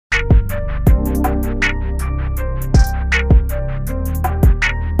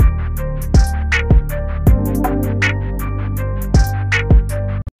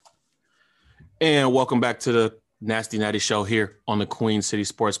And welcome back to the Nasty Natty Show here on the Queen City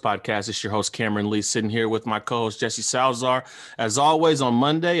Sports Podcast. It's your host, Cameron Lee, sitting here with my co-host, Jesse Salazar. As always, on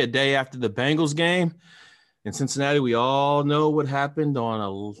Monday, a day after the Bengals game in Cincinnati, we all know what happened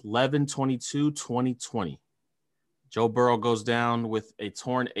on 11/22/2020. Joe Burrow goes down with a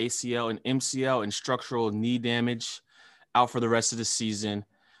torn ACL and MCL and structural knee damage, out for the rest of the season.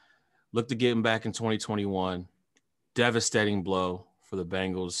 Look to get him back in 2021. Devastating blow for the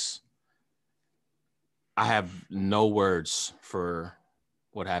Bengals. I have no words for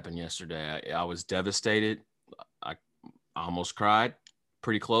what happened yesterday. I was devastated. I almost cried,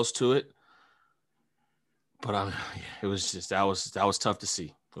 pretty close to it. But it was just that was tough to see.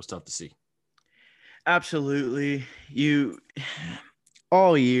 It was tough to see. Absolutely.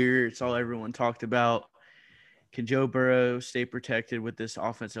 All year, it's all everyone talked about. Can Joe Burrow stay protected with this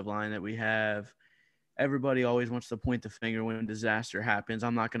offensive line that we have? Everybody always wants to point the finger when disaster happens.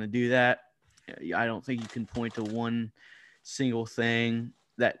 I'm not going to do that. I don't think you can point to one single thing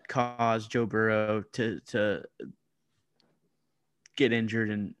that caused Joe Burrow to get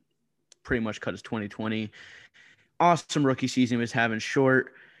injured and pretty much cut his 2020. Awesome rookie season he was having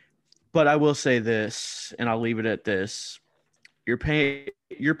short. But I will say this, and I'll leave it at this.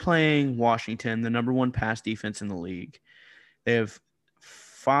 You're playing Washington, the number one pass defense in the league. They have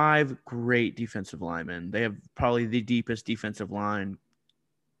 5 great defensive linemen. They have probably the deepest defensive line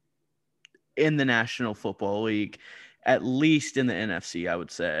in the National Football League, at least in the NFC, I would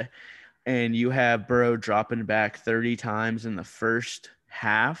say. And you have Burrow dropping back 30 times in the first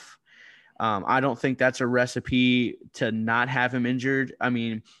half. I don't think that's a recipe to not have him injured. I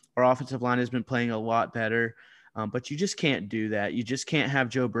mean, our offensive line has been playing a lot better, but you just can't do that. You just can't have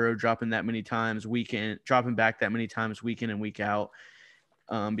Joe Burrow dropping back that many times week in and week out,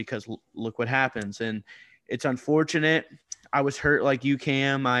 because look what happens. And it's unfortunate. I was hurt like you,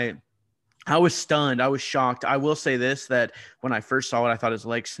 Cam. I was stunned. I was shocked. I will say this, that when I first saw it, I thought his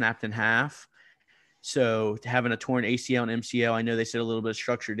leg snapped in half. So having a torn ACL and MCL, I know they said a little bit of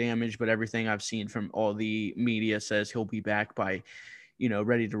structure damage, but everything I've seen from all the media says he'll be back by,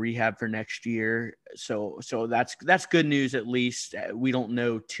 ready to rehab for next year. So that's good news. At least we don't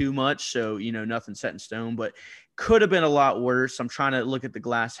know too much. So, nothing set in stone, but could have been a lot worse. I'm trying to look at the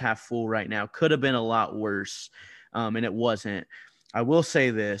glass half full right now. Could have been a lot worse. And it wasn't. I will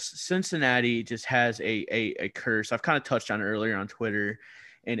say this, Cincinnati just has a curse. I've kind of touched on it earlier on Twitter,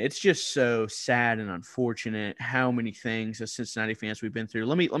 and it's just so sad and unfortunate how many things as Cincinnati fans we've been through.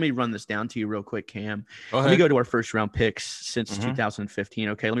 Let me run this down to you real quick, Cam. Let me go to our first round picks since 2015.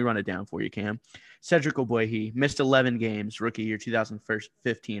 Okay, let me run it down for you, Cam. Cedric Ogbuehi missed 11 games rookie year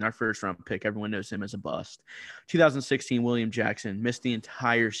 2015, our first round pick. Everyone knows him as a bust. 2016, William Jackson missed the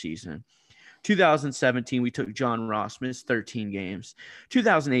entire season. 2017, we took John Ross, missed 13 games.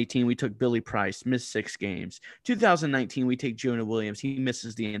 2018, we took Billy Price, missed 6 games. 2019, we take Jonah Williams. He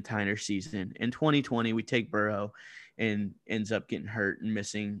misses the entire season. In 2020, we take Burrow and ends up getting hurt and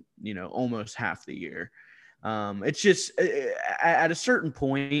missing, almost half the year. It's just at a certain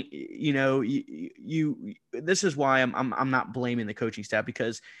point, this is why I'm not blaming the coaching staff,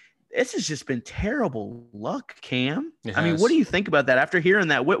 because this has just been terrible luck, Cam. I mean, what do you think about that after hearing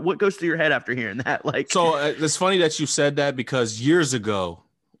that? What goes through your head after hearing that? So it's funny that you said that, because years ago,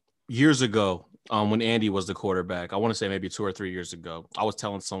 when Andy was the quarterback, I want to say maybe 2 or 3 years ago, I was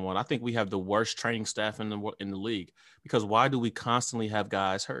telling someone, I think we have the worst training staff in the league, because why do we constantly have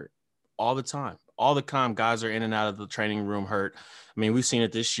guys hurt all the time? All the time, guys are in and out of the training room hurt. I mean, we've seen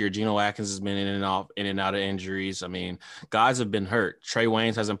it this year. Geno Atkins has been in and out of injuries. I mean, guys have been hurt. Trey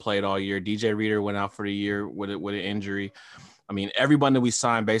Waynes hasn't played all year. DJ Reader went out for the year with an injury. I mean, everyone that we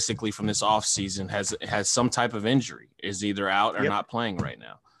signed basically from this offseason has some type of injury, is either out or not playing right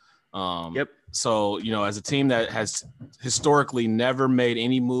now. So, as a team that has historically never made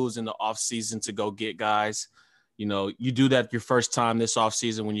any moves in the offseason to go get guys, you do that your first time this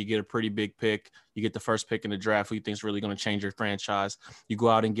offseason when you get a pretty big pick. You get the first pick in the draft who you think is really going to change your franchise. You go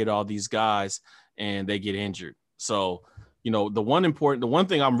out and get all these guys and they get injured. So, the one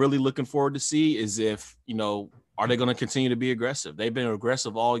thing I'm really looking forward to see is if, are they going to continue to be aggressive? They've been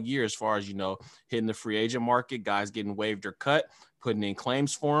aggressive all year as far as, hitting the free agent market, guys getting waived or cut, putting in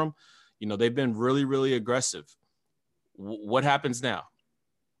claims for them. They've been really, really aggressive. What happens now?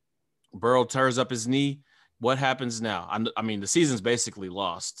 Burrow tears up his knee. What happens now? I mean, the season's basically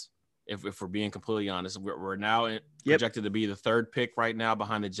lost. If we're being completely honest, we're now projected to be the 3rd pick right now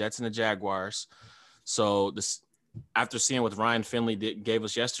behind the Jets and the Jaguars. So after seeing what Ryan Finley gave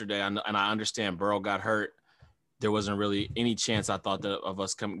us yesterday, and I understand Burrow got hurt, there wasn't really any chance I thought that of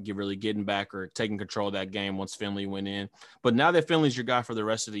us really getting back or taking control of that game once Finley went in. But now that Finley's your guy for the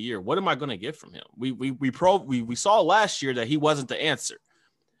rest of the year, what am I going to get from him? We saw last year that he wasn't the answer.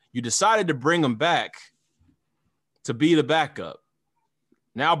 You decided to bring him back to be the backup.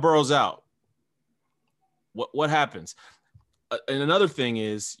 Now Burrow's out. What happens? And another thing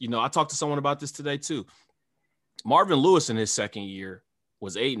is, I talked to someone about this today too. Marvin Lewis in his second year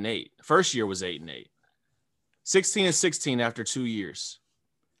was 8-8. First year was 8-8. 16-16 after 2 years.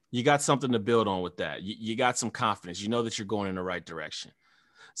 You got something to build on with that. You got some confidence. You know that you're going in the right direction.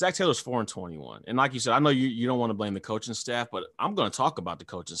 Zach Taylor's 4-21. And like you said, I know you don't want to blame the coaching staff, but I'm going to talk about the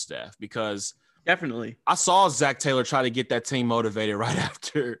coaching staff because definitely I saw Zach Taylor try to get that team motivated right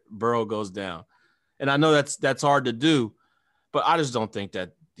after Burrow goes down. And I know that's hard to do, but I just don't think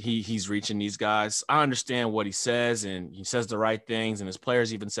that he's reaching these guys. I understand what he says, and he says the right things, and his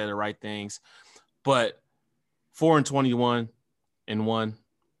players even say the right things. But 4-21 and 1,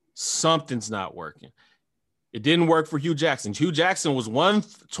 something's not working. It didn't work for Hugh Jackson. Hugh Jackson was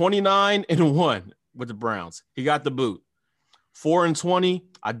 129 and 1 with the Browns. He got the boot. 4-20.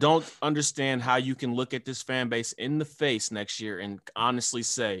 I don't understand how you can look at this fan base in the face next year and honestly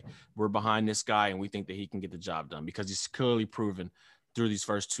say we're behind this guy and we think that he can get the job done, because he's clearly proven through these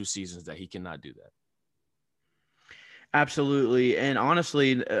first 2 seasons that he cannot do that. Absolutely. And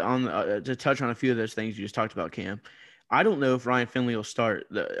honestly, to touch on a few of those things you just talked about, Cam, I don't know if Ryan Finley will start.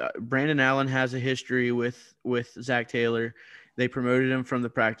 Brandon Allen has a history with Zach Taylor. They promoted him from the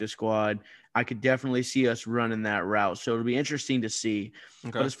practice squad. I could definitely see us running that route. So it'll be interesting to see.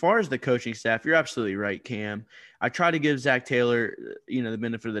 Okay. But as far as the coaching staff, you're absolutely right, Cam. I try to give Zach Taylor, the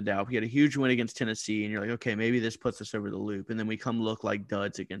benefit of the doubt. He had a huge win against Tennessee, and you're like, okay, maybe this puts us over the loop. And then we come look like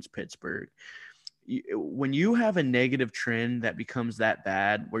duds against Pittsburgh. When you have a negative trend that becomes that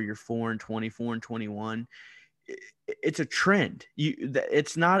bad, where you're 4-20, 4-21, it's a trend.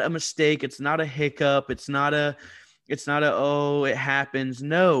 It's not a mistake. It's not a hiccup. It's not a, oh, it happens.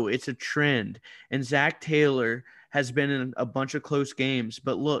 No, it's a trend. And Zach Taylor has been in a bunch of close games.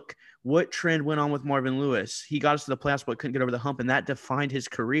 But look, what trend went on with Marvin Lewis? He got us to the playoffs, but couldn't get over the hump, and that defined his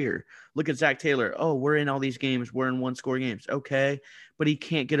career. Look at Zach Taylor. Oh, we're in all these games. We're in one-score games. Okay, but he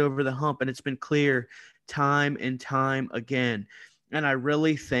can't get over the hump, and it's been clear time and time again. And I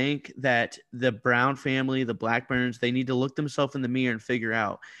really think that the Brown family, the Blackburns, they need to look themselves in the mirror and figure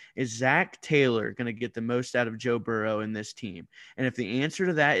out, is Zach Taylor going to get the most out of Joe Burrow in this team? And if the answer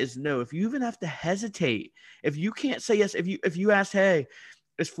to that is no, if you even have to hesitate, if you can't say yes, if you ask, hey,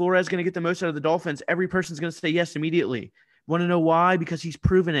 is Flores going to get the most out of the Dolphins? Every person's going to say yes immediately. Want to know why? Because he's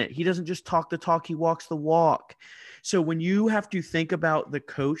proven it. He doesn't just talk the talk, he walks the walk. So when you have to think about the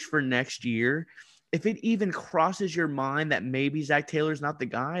coach for next year, if it even crosses your mind that maybe Zach Taylor's not the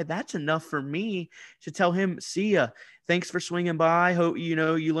guy, that's enough for me to tell him, see ya. Thanks for swinging by. Hope, you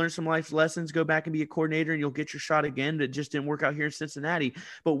learn some life lessons, go back and be a coordinator, and you'll get your shot again. That just didn't work out here in Cincinnati.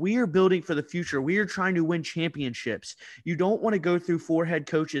 But we are building for the future. We are trying to win championships. You don't want to go through 4 head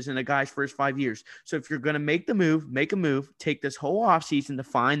coaches in a guy's first 5 years. So if you're going to make a move, take this whole offseason to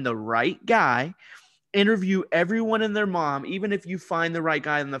find the right guy. Interview everyone and their mom. Even if you find the right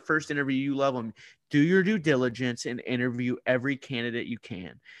guy in the first interview, you love them. Do your due diligence and interview every candidate you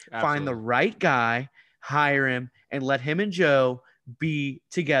can. Absolutely. Find the right guy, hire him, and let him and Joe be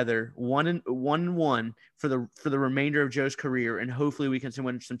together one for the remainder of Joe's career, and hopefully we can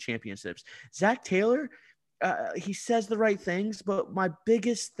win some championships. Zach Taylor, he says the right things, but my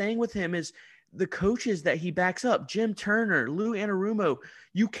biggest thing with him is the coaches that he backs up. Jim Turner, Lou Anarumo.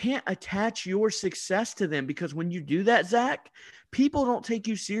 You can't attach your success to them, because when you do that, Zach, people don't take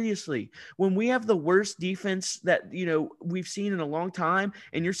you seriously. When we have the worst defense that, we've seen in a long time,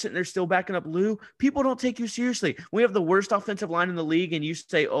 and you're sitting there still backing up Lou, people don't take you seriously. We have the worst offensive line in the league, and you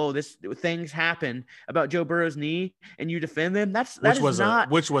say, oh, things happen about Joe Burrow's knee, and you defend them.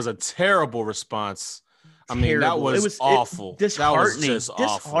 Which was a terrible response. I mean, that was awful. Disheartening. That was just awful.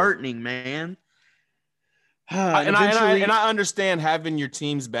 Disheartening, man. And I understand having your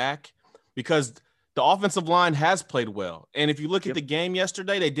teams back, because the offensive line has played well. And if you look at the game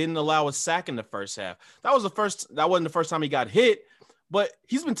yesterday, they didn't allow a sack in the first half. That wasn't the first time he got hit, but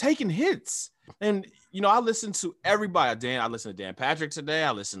he's been taking hits. And, I listened to everybody. I listened to Dan Patrick today.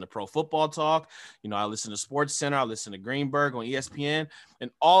 I listened to Pro Football Talk. I listened to Sports Center. I listened to Greenberg on ESPN.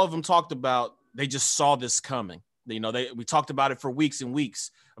 And all of them talked about they just saw this coming. We talked about it for weeks and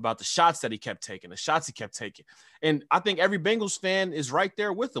weeks about the shots that he kept taking, And I think every Bengals fan is right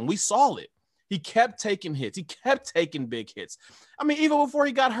there with him. We saw it. He kept taking hits. He kept taking big hits. I mean, even before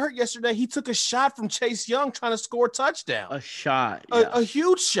he got hurt yesterday, he took a shot from Chase Young trying to score a touchdown. A shot. A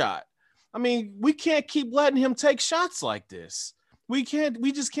huge shot. I mean, we can't keep letting him take shots like this. We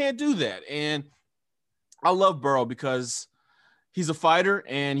just can't do that. And I love Burrow because he's a fighter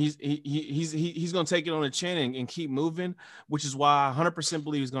and he's going to take it on the chin and keep moving, which is why I 100%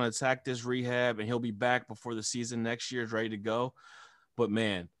 believe he's going to attack this rehab and he'll be back before the season next year is ready to go. But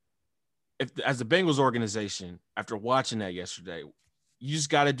man, as the Bengals organization, after watching that yesterday, you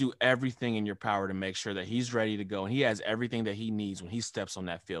just got to do everything in your power to make sure that he's ready to go. And he has everything that he needs when he steps on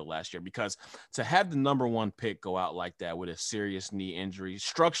that field last year, because to have the number 1 pick go out like that with a serious knee injury,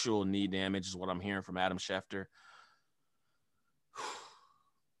 structural knee damage is what I'm hearing from Adam Schefter.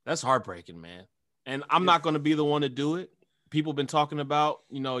 That's heartbreaking, man. And I'm not going to be the one to do it. People have been talking about,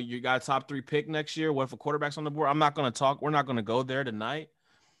 you got a top 3 pick next year. What if a quarterback's on the board? I'm not going to talk. We're not going to go there tonight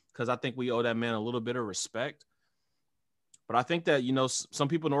because I think we owe that man a little bit of respect. But I think that, some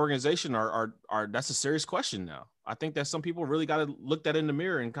people in the organization are that's a serious question now. I think that some people really got to look that in the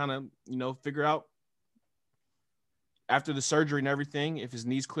mirror and kind of, figure out after the surgery and everything, if his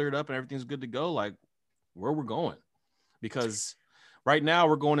knee's cleared up and everything's good to go, like where we're going. Because right now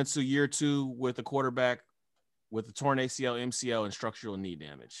we're going into year 2 with a quarterback with a torn ACL, MCL, and structural knee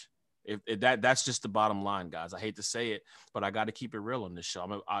damage. If that's just the bottom line, guys. I hate to say it, but I got to keep it real on this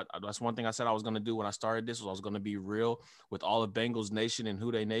show. That's one thing I said I was going to do when I started this, was I was going to be real with all of Bengals Nation and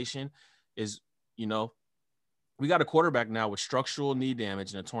Who Dey Nation. Is, we got a quarterback now with structural knee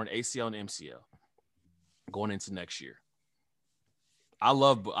damage and a torn ACL and MCL going into next year. I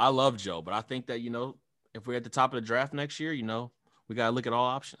love Joe, but I think that, if we're at the top of the draft next year, we got to look at all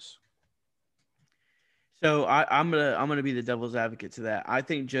options. So I'm gonna be the devil's advocate to that. I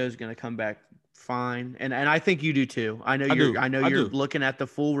think Joe's gonna come back fine, and I think you do too. I know you're looking at the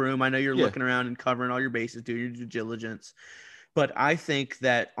full room. I know you're looking around and covering all your bases, doing your due diligence. But I think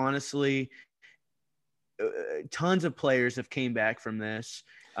that honestly, tons of players have came back from this.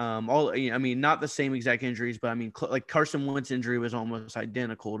 Not the same exact injuries, but like Carson Wentz's injury was almost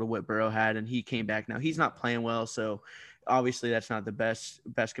identical to what Burrow had, and he came back. Now he's not playing well, so obviously that's not the best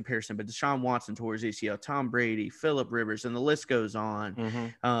comparison. But Deshaun Watson tore his ACL, Tom Brady, Phillip Rivers, and the list goes on.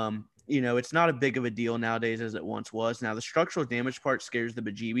 Mm-hmm. It's not a big of a deal nowadays as it once was. Now the structural damage part scares the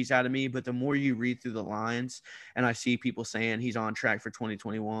bejeebies out of me, but the more you read through the lines, and I see people saying he's on track for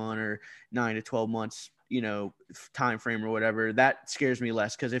 2021 or 9 to 12 months, time frame or whatever, that scares me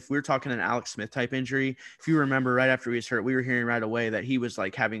less. Because if we're talking an Alex Smith type injury, if you remember right after he was hurt, we were hearing right away that he was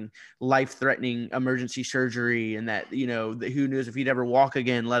like having life-threatening emergency surgery, and that who knows if he'd ever walk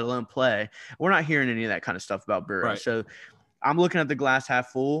again, let alone play. We're not hearing any of that kind of stuff about Burrow. Right. So I'm looking at the glass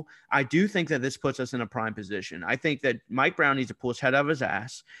half full. I do think that this puts us in a prime position. I think that Mike Brown needs to pull his head out of his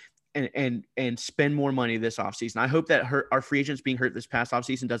ass and spend more money this offseason. I hope that our free agents being hurt this past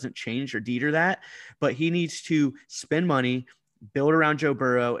offseason doesn't change or deter that, but he needs to spend money, build around Joe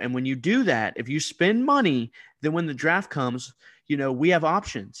Burrow. And when you do that, if you spend money, then when the draft comes, we have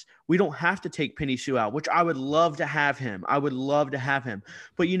options. We don't have to take Penny Sue out, which I would love to have him.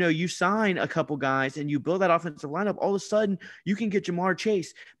 But, you sign a couple guys and you build that offensive lineup, all of a sudden you can get Jamar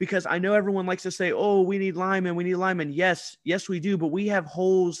Chase, because I know everyone likes to say, oh, we need linemen. Yes, we do. But we have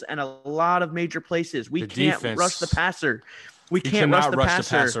holes in a lot of major places. We can't rush the passer. We can't rush the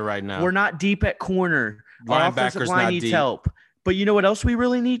passer right now. We're not deep at corner. Our offensive line needs help. But you know what else we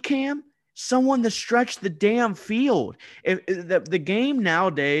really need, Cam? Someone to stretch the damn field. The game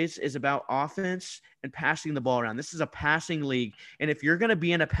nowadays is about offense and passing the ball around. This is a passing league. And if you're going to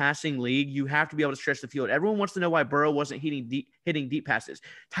be in a passing league, you have to be able to stretch the field. Everyone wants to know why Burrow wasn't hitting deep passes.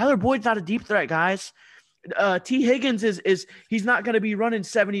 Tyler Boyd's not a deep threat, guys. T. Higgins he's not going to be running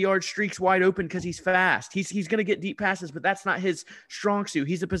 70-yard streaks wide open because he's fast. He's going to get deep passes, but that's not his strong suit.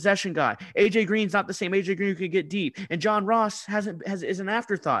 He's a possession guy. AJ Green's not the same AJ Green who can get deep, and John Ross is an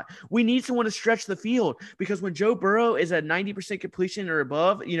afterthought. We need someone to stretch the field, because when Joe Burrow is at 90% completion or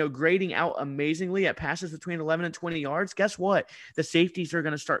above, grading out amazingly at passes between 11 and 20 yards, guess what? The safeties are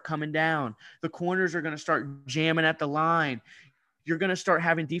going to start coming down. The corners are going to start jamming at the line. You're going to start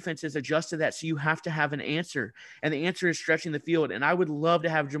having defenses adjust to that. So you have to have an answer, and the answer is stretching the field. And I would love to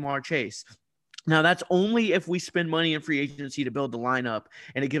have Jamar Chase. Now, that's only if we spend money in free agency to build the lineup,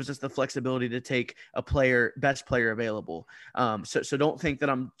 and it gives us the flexibility to take best player available. So don't think that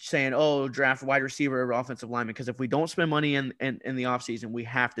I'm saying, oh, draft wide receiver or offensive lineman, because if we don't spend money in the offseason, we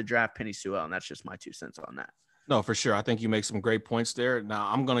have to draft Penny Sewell, and that's just my 2 cents on that. No, for sure. I think you make some great points there. Now,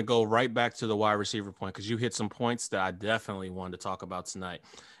 I'm going to go right back to the wide receiver point, because you hit some points that I definitely wanted to talk about tonight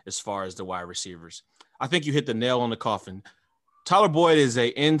as far as the wide receivers. I think you hit the nail on the coffin. Tyler Boyd is a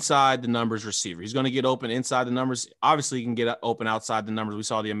inside the numbers receiver. He's going to get open inside the numbers. Obviously, he can get open outside the numbers. We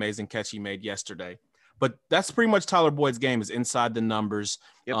saw the amazing catch he made yesterday. But that's pretty much Tyler Boyd's game, is inside the numbers,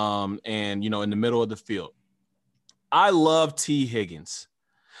 Yep. and, in the middle of the field. I love T. Higgins,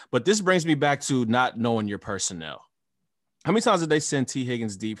 but this brings me back to not knowing your personnel. How many times did they send T.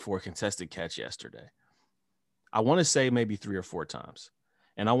 Higgins deep for a contested catch yesterday? I want to say maybe 3 or 4 times.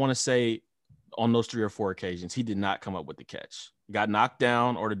 And I want to say on those 3 or 4 occasions, he did not come up with the catch. He got knocked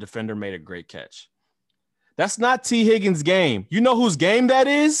down or the defender made a great catch. That's not T. Higgins' game. You know whose game that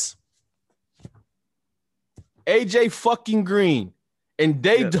is? AJ fucking Green. And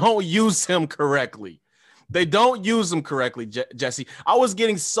they don't use him correctly. They don't use him correctly, Jesse. I was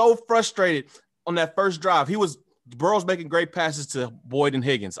getting so frustrated on that first drive. Burrow's making great passes to Boyd and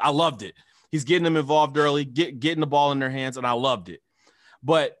Higgins. I loved it. He's getting them involved early, getting the ball in their hands, and I loved it.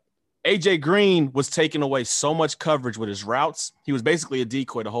 But AJ Green was taking away so much coverage with his routes. He was basically a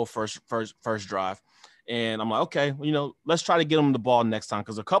decoy the whole first drive. And I'm like, okay, let's try to get him the ball next time,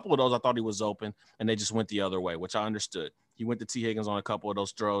 because a couple of those I thought he was open, and they just went the other way, which I understood. He went to T. Higgins on a couple of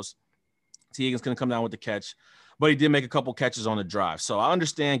those throws. T. Higgins couldn't come down with the catch, but he did make a couple catches on the drive. So I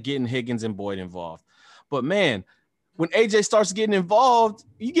understand getting Higgins and Boyd involved. But, man, when AJ starts getting involved,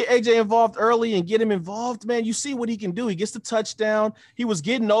 you get AJ involved early and get him involved, man, you see what he can do. He gets the touchdown. He was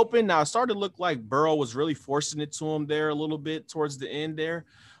getting open. Now, it started to look like Burrow was really forcing it to him there a little bit towards the end there.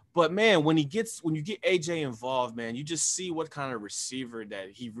 But, man, when you get AJ involved, man, you just see what kind of receiver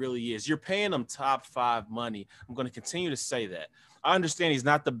that he really is. You're paying him top 5 money. I'm going to continue to say that. I understand he's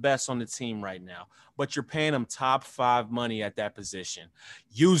not the best on the team right now, but you're paying him top 5 money at that position.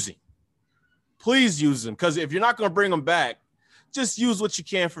 Use him. Please use him, because if you're not going to bring him back, just use what you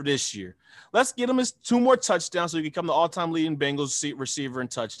can for this year. Let's get him his 2 more touchdowns so he can become the all-time leading Bengals receiver in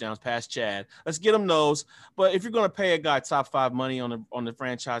touchdowns past Chad. Let's get him those. But if you're going to pay a guy top 5 money on the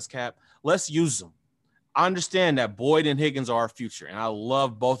franchise cap, let's use him. I understand that Boyd and Higgins are our future, and I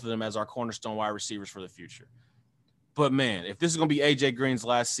love both of them as our cornerstone wide receivers for the future. But, man, if this is going to be A.J. Green's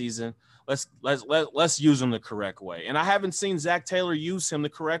last season, let's use him the correct way. And I haven't seen Zach Taylor use him the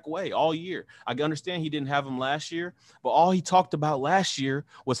correct way all year. I understand he didn't have him last year, but all he talked about last year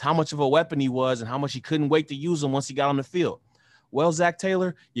was how much of a weapon he was and how much he couldn't wait to use him once he got on the field. Well, Zach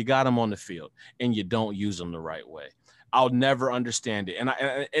Taylor, you got him on the field, and you don't use him the right way. I'll never understand it.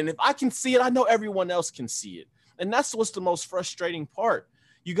 And if I can see it, I know everyone else can see it. And that's what's the most frustrating part.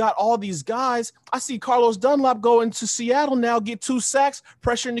 You got all these guys. I see Carlos Dunlap go into Seattle now, get 2 sacks,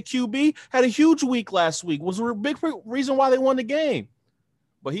 pressuring the QB. Had a huge week last week. Was a big reason why they won the game.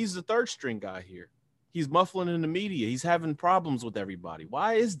 But he's the 3rd string guy here. He's muffling in the media. He's having problems with everybody.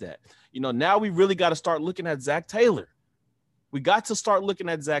 Why is that? Now we really got to start looking at Zach Taylor. We got to start looking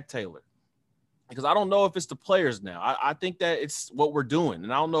at Zach Taylor. Because I don't know if it's the players now. I think that it's what we're doing.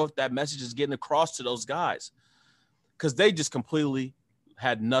 And I don't know if that message is getting across to those guys. Because they just completely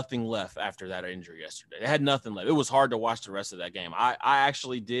had nothing left after that injury yesterday. They had nothing left. It was hard to watch the rest of that game. I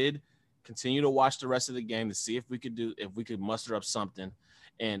actually did continue to watch the rest of the game to see if we could muster up something.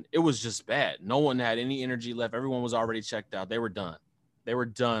 And it was just bad. No one had any energy left. Everyone was already checked out. They were done. They were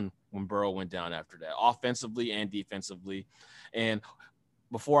done when Burrow went down after that, offensively and defensively. And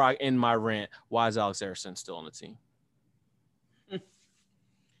before I end my rant, why is Alex Harrison still on the team?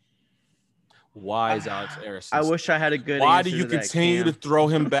 Why is Alex Harrison? I wish I had a good Why answer do you to that, continue Cam. to throw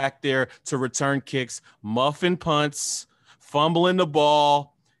him back there to return kicks, muffin punts, fumbling the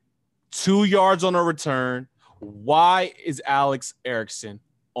ball, 2 yards on a return? Why is Alex Harrison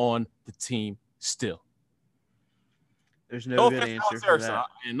on the team still? There's no good answer for that.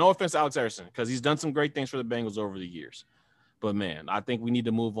 And no offense to Alex Harrison, because he's done some great things for the Bengals over the years. But, man, I think we need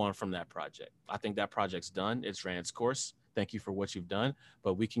to move on from that project. I think that project's done. It's ran its course. Thank you for what you've done.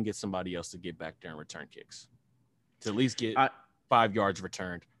 But we can get somebody else to get back there and return kicks, to at least get 5 yards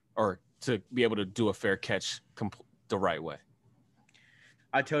returned, or to be able to do a fair catch the right way.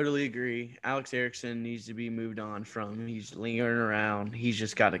 I totally agree. Alex Erickson needs to be moved on from. He's lingering around. He's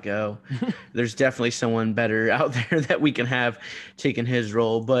just got to go. There's definitely someone better out there that we can have taking his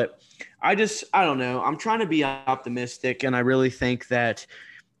role. But I don't know. I'm trying to be optimistic, and I really think that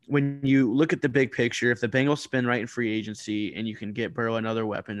when you look at the big picture, if the Bengals spin right in free agency and you can get Burrow another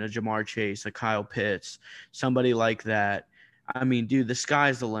weapon, a Jamar Chase, a Kyle Pitts, somebody like that, I mean, dude, the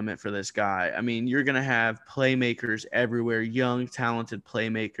sky's the limit for this guy. I mean, you're going to have playmakers everywhere, young, talented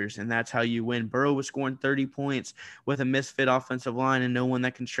playmakers, and that's how you win. Burrow was scoring 30 points with a misfit offensive line and no one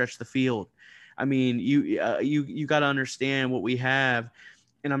that can stretch the field. I mean, you got to understand what we have.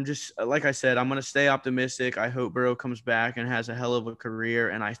 And I'm just, like I said, I'm going to stay optimistic. I hope Burrow comes back and has a hell of a career,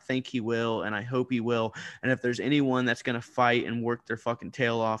 and I think he will, and I hope he will. And if there's anyone that's going to fight and work their fucking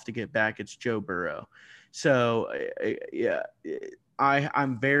tail off to get back, it's Joe Burrow. So, yeah,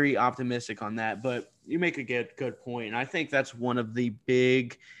 I'm very optimistic on that, but you make a good point. And I think that's one of the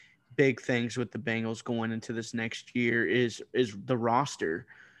big things with the Bengals going into this next year is the roster.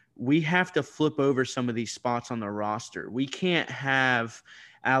 We have to flip over some of these spots on the roster. We can't have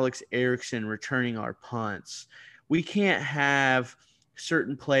Alex Erickson returning our punts. We can't have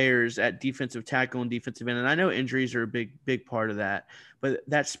certain players at defensive tackle and defensive end. And I know injuries are a big part of that, but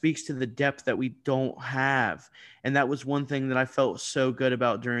that speaks to the depth that we don't have. And that was one thing that I felt so good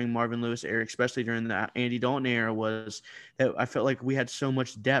about during Marvin Lewis era, especially during the Andy Dalton era, was that I felt like we had so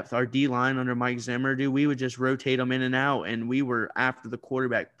much depth. Our D line under Mike Zimmer, dude, we would just rotate them in and out, and we were after the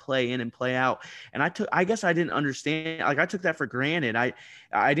quarterback, play in and play out. And I guess I didn't understand. Like, I took that for granted.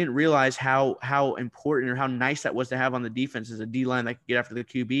 I didn't realize how important or how nice that was to have on the defense as a D line that could get after the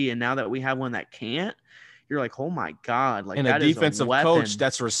QB. And now that we have one that can't, you're like, oh my God, like, and that a is a defensive weapon. coach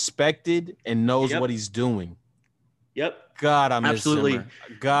that's respected and knows what he's doing. Yep. God, I miss absolutely. Zimmer.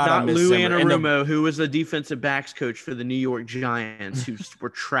 God, not I miss Lou Zimmer. Anarumo, who was the defensive backs coach for the New York Giants, who were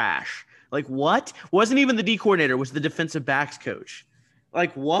trash. Like, what? Wasn't even the D coordinator, was the defensive backs coach.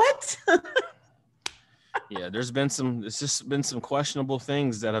 Like, what? Yeah, it's just been some questionable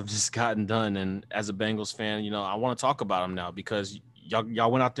things that have just gotten done. And as a Bengals fan, I want to talk about them now because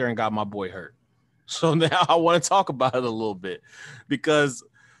y'all went out there and got my boy hurt. So now I want to talk about it a little bit because,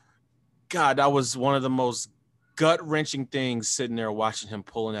 God, that was one of the most gut-wrenching things sitting there watching him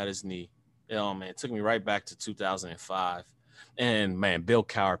pulling at his knee. Oh, man, it took me right back to 2005. And, man, Bill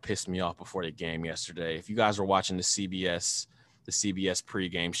Cowher pissed me off before the game yesterday. If you guys were watching the CBS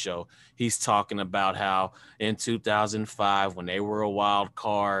pregame show, he's talking about how in 2005, when they were a wild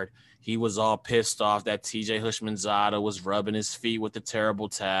card, he was all pissed off that TJ Hushmanzada was rubbing his feet with the terrible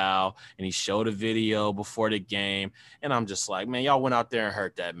towel, and he showed a video before the game. And I'm just like, man, y'all went out there and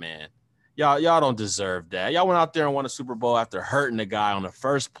hurt that man. Y'all don't deserve that. Y'all went out there and won a Super Bowl after hurting the guy on the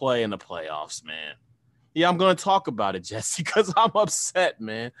first play in the playoffs, man. Yeah, I'm going to talk about it, Jesse, because I'm upset,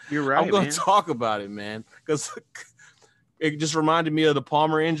 man. You're right, I'm going to talk about it, man, because it just reminded me of the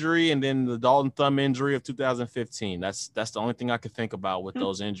Palmer injury and then the Dalton Thumb injury of 2015. That's the only thing I could think about with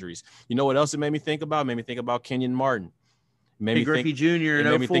those injuries. You know what else it made me think about? It made me think about Kenyon Martin. Ken Griffey Jr. It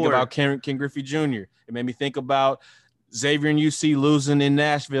made me think about Ken Griffey Jr. It made me think about Xavier and UC losing in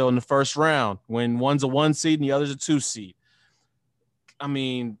Nashville in the first round when one's a 1 seed and the other's a 2 seed. I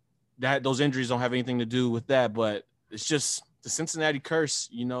mean, those injuries don't have anything to do with that, but it's just the Cincinnati curse.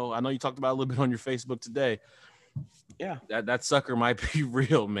 I know you talked about it a little bit on your Facebook today. Yeah, that sucker might be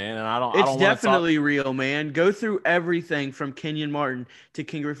real, man. And I don't. It's definitely real, man. Go through everything from Kenyon Martin to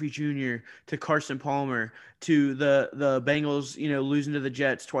Ken Griffey Jr. to Carson Palmer to the Bengals, losing to the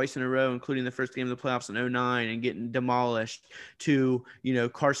Jets twice in a row, including the first game of the playoffs in 2009 and getting demolished, to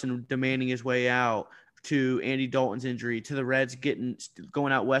Carson demanding his way out, to Andy Dalton's injury, to the Reds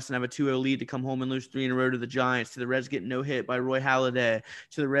going out west and have a 2-0 lead to come home and lose 3 in a row to the Giants, to the Reds getting no hit by Roy Halladay,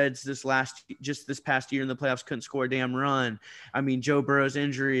 to the Reds this past year in the playoffs couldn't score a damn run. I mean, Joe Burrow's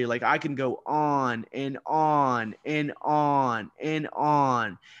injury, like, I can go on and on and on and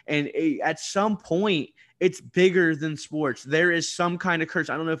on. And at some point, it's bigger than sports. There is some kind of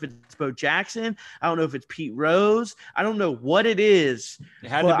curse. I don't know if it's Bo Jackson. I don't know if it's Pete Rose. I don't know what it is. It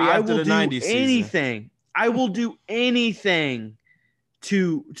had to be after the 90s season. I will do anything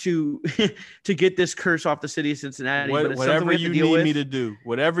to get this curse off the city of Cincinnati. Whatever you need me to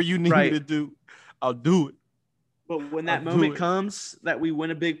do, I'll do it. But when that moment comes that we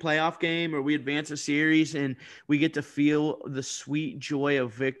win a big playoff game or we advance a series and we get to feel the sweet joy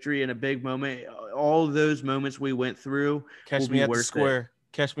of victory in a big moment, all of those moments we went through. Catch me at the square.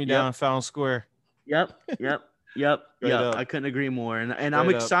 Catch me down Fountain Square. Yep. I couldn't agree more. And I'm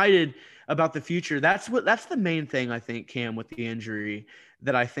excited about the future. That's the main thing, I think, Cam, with the injury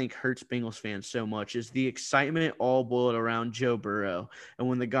that I think hurts Bengals fans so much is the excitement all boiled around Joe Burrow. And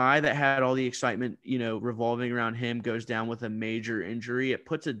when the guy that had all the excitement, revolving around him goes down with a major injury, it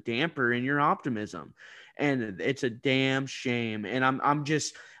puts a damper in your optimism. And it's a damn shame. And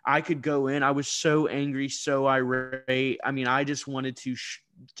I could go in. I was so angry, so irate. I mean, I just wanted to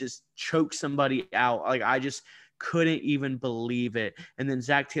just choke somebody out. Like, I just couldn't even believe it. And then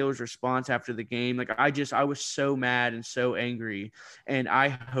Zach Taylor's response after the game, like, I was so mad and so angry. And I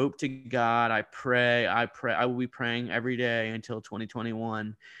hope to God, I will be praying every day until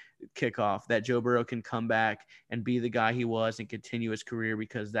 2021 kickoff, that Joe Burrow can come back and be the guy he was and continue his career,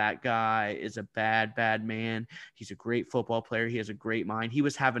 because that guy is a bad, bad man. He's a great football player. He has a great mind. He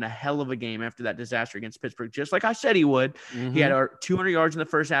was having a hell of a game after that disaster against Pittsburgh, just like I said he would. He had 200 yards in the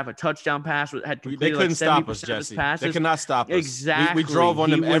first half, a touchdown pass, had completed They couldn't like 70% stop us, of his Jesse. passes. They could not stop us. Exactly. We drove on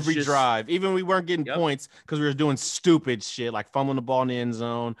them every just drive. Even we weren't getting points because we were doing stupid shit like fumbling the ball in the end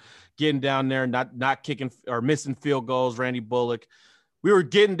zone, getting down there, not kicking or missing field goals. Randy Bullock. We were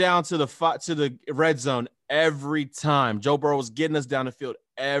getting down to the red zone every time. Joe Burrow was getting us down the field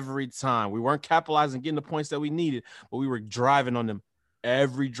every time. We weren't capitalizing, getting the points that we needed, but we were driving on them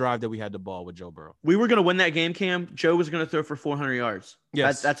every drive that we had the ball with Joe Burrow. We were going to win that game, Cam. Joe was going to throw for 400 yards.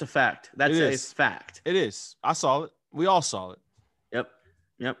 Yes. That's a fact. That's a fact. It is. I saw it. We all saw it.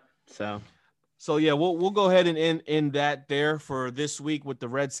 Yep. So yeah, we'll go ahead and end that there for this week with the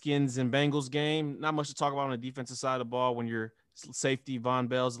Redskins and Bengals game. Not much to talk about on the defensive side of the ball. When your safety Von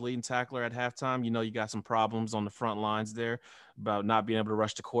Bell's the leading tackler at halftime, you got some problems on the front lines there about not being able to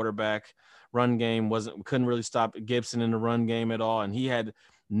rush the quarterback. Run game couldn't really stop Gibson in the run game at all, and he had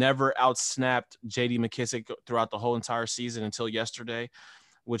never outsnapped J.D. McKissick throughout the whole entire season until yesterday.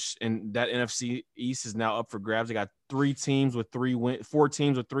 And that NFC East is now up for grabs. They got 4 teams with 3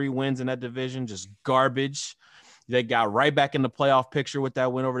 wins in that division, just garbage. They got right back in the playoff picture with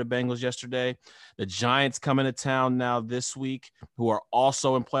that win over the Bengals yesterday. The Giants coming to town now this week, who are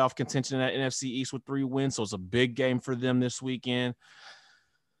also in playoff contention in that NFC East with 3 wins. So it's a big game for them this weekend.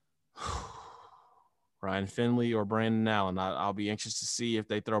 Ryan Finley or Brandon Allen. I'll be anxious to see if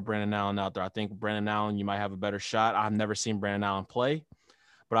they throw Brandon Allen out there. I think Brandon Allen, you might have a better shot. I've never seen Brandon Allen play,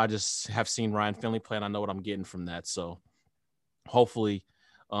 but I just have seen Ryan Finley play, and I know what I'm getting from that. So hopefully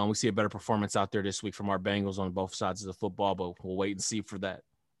we see a better performance out there this week from our Bengals on both sides of the football, but we'll wait and see for that.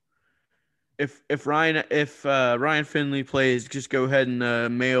 If Ryan Finley plays, just go ahead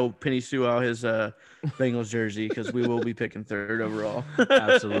and mail Penny Sewell his Bengals jersey, because we will be picking 3rd overall.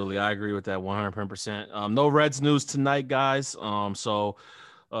 Absolutely, I agree with that 100%. No Reds news tonight, guys. So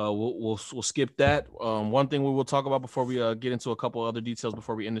we'll skip that. One thing we will talk about before we get into a couple other details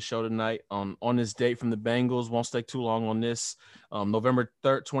before we end the show tonight. On this date from the Bengals, won't stay too long on this. November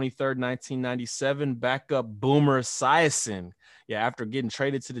 23rd, 1997, backup Boomer Esiason. Yeah, after getting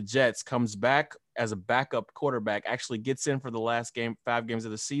traded to the Jets, comes back as a backup quarterback, actually gets in for the last 5 games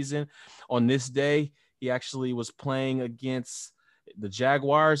of the season. On this day, he actually was playing against the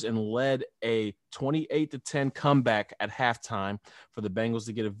Jaguars and led a 28-10 comeback at halftime for the Bengals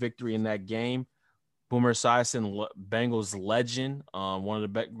to get a victory in that game. Boomer Esiason, Bengals legend, one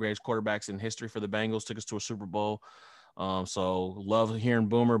of the greatest quarterbacks in history for the Bengals, took us to a Super Bowl. So love hearing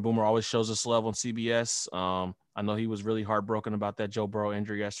Boomer. Boomer always shows us love on CBS. I know he was really heartbroken about that Joe Burrow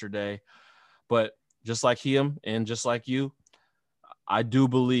injury yesterday, but just like him and just like you, I do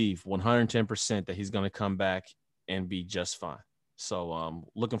believe 110% that he's going to come back and be just fine. So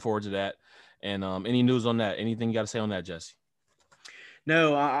looking forward to that. And any news on that? Anything you got to say on that, Jesse?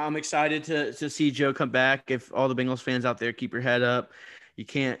 No, I'm excited to see Joe come back. If all the Bengals fans out there, keep your head up. You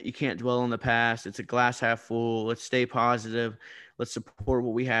can't dwell on the past. It's a glass half full. Let's stay positive. Let's support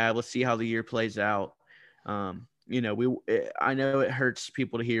what we have. Let's see how the year plays out. I know it hurts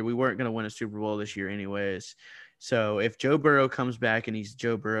people to hear we weren't going to win a Super Bowl this year anyways. So if Joe Burrow comes back and he's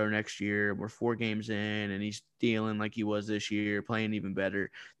Joe Burrow next year, we're 4 games in and he's dealing like he was this year, playing even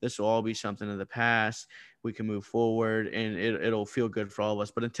better, this will all be something of the past. We can move forward and it'll feel good for all of us.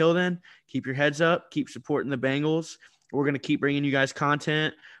 But until then, keep your heads up, keep supporting the Bengals. We're going to keep bringing you guys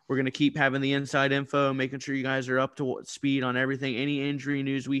content. We're going to keep having the inside info, making sure you guys are up to speed on everything. Any injury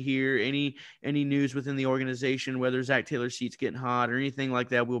news we hear, any news within the organization, whether Zach Taylor's seat's getting hot or anything like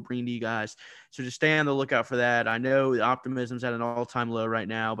that, we'll bring to you guys. So just stay on the lookout for that. I know the optimism's at an all-time low right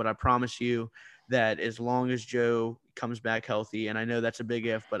now, but I promise you that as long as Joe comes back healthy, and I know that's a big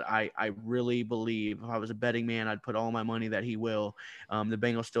if, but I really believe if I was a betting man, I'd put all my money that he will. The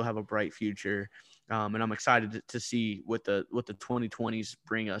Bengals still have a bright future. And I'm excited to see what the 2020s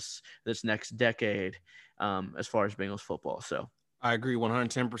bring us this next decade as far as Bengals football. So I agree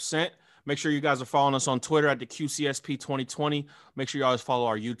 110%. Make sure you guys are following us on Twitter at the QCSP 2020. Make sure you always follow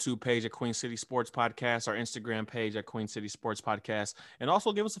our YouTube page at Queen City Sports Podcast, our Instagram page at Queen City Sports Podcast, and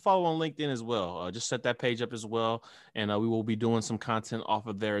also give us a follow on LinkedIn as well. Just set that page up as well, and we will be doing some content off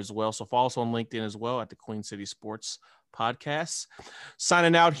of there as well. So follow us on LinkedIn as well at the Queen City Sports Podcast.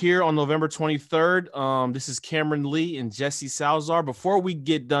 Signing out here on November 23rd. This is Cameron Lee and Jesse Salazar. Before we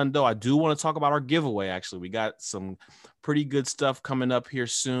get done, though, I do want to talk about our giveaway. Actually, we got some pretty good stuff coming up here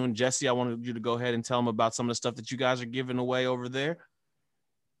soon. Jesse, I wanted you to go ahead and tell them about some of the stuff that you guys are giving away over there.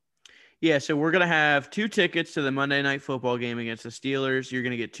 Yeah, so we're gonna have 2 tickets to the Monday Night Football game against the Steelers. You're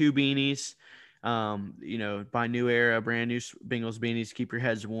gonna get 2 beanies. By New Era, brand new Bengals beanies. Keep your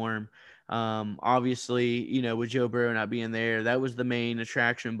heads warm. Obviously, with Joe Burrow not being there, that was the main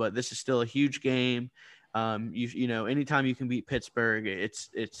attraction. But this is still a huge game. Anytime you can beat Pittsburgh,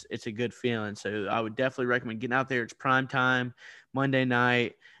 it's a good feeling. So I would definitely recommend getting out there. It's prime time, Monday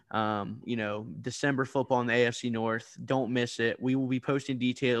night. December football in the AFC North. Don't miss it. We will be posting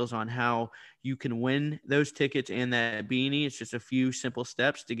details on how you can win those tickets and that beanie. It's just a few simple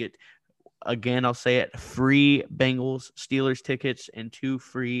steps to get, again, I'll say it, free Bengals Steelers tickets and 2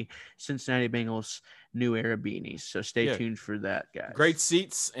 free Cincinnati Bengals New Era beanies. So stay Yeah. tuned for that, guys. Great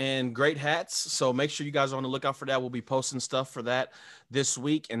seats and great hats. So make sure you guys are on the lookout for that. We'll be posting stuff for that this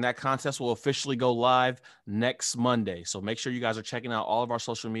week, and that contest will officially go live next Monday. So make sure you guys are checking out all of our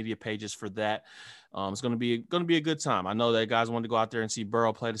social media pages for that. It's going to be a good time. I know that guys wanted to go out there and see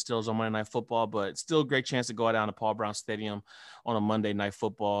Burrow play the Steelers on Monday Night Football, but it's still a great chance to go down to Paul Brown Stadium on a Monday Night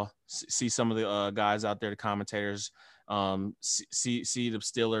Football, see some of the guys out there, the commentators, see the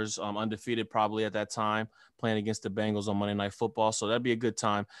Steelers undefeated probably at that time, playing against the Bengals on Monday Night Football. So that'd be a good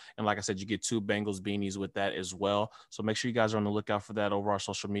time. And like I said, you get 2 Bengals beanies with that as well. So make sure you guys are on the lookout for that over our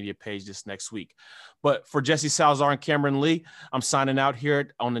social media page this next week. But for Jesse Salazar and Cameron Lee, I'm signing out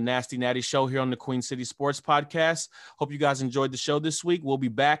here on the Nasty Natty Show here on the Queen City Sports Podcast. Hope you guys enjoyed the show this week. We'll be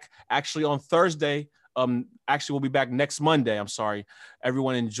back actually on Thursday. We'll be back next Monday. I'm sorry.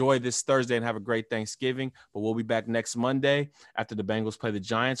 Everyone enjoy this Thursday and have a great Thanksgiving. But we'll be back next Monday after the Bengals play the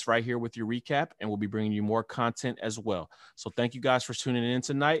Giants right here with your recap, and we'll be bringing you more content as well. So thank you guys for tuning in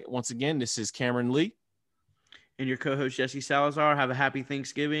tonight. Once again, this is Cameron Lee. And your co-host, Jesse Salazar. Have a happy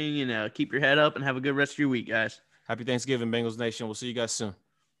Thanksgiving, and keep your head up and have a good rest of your week, guys. Happy Thanksgiving, Bengals Nation. We'll see you guys soon.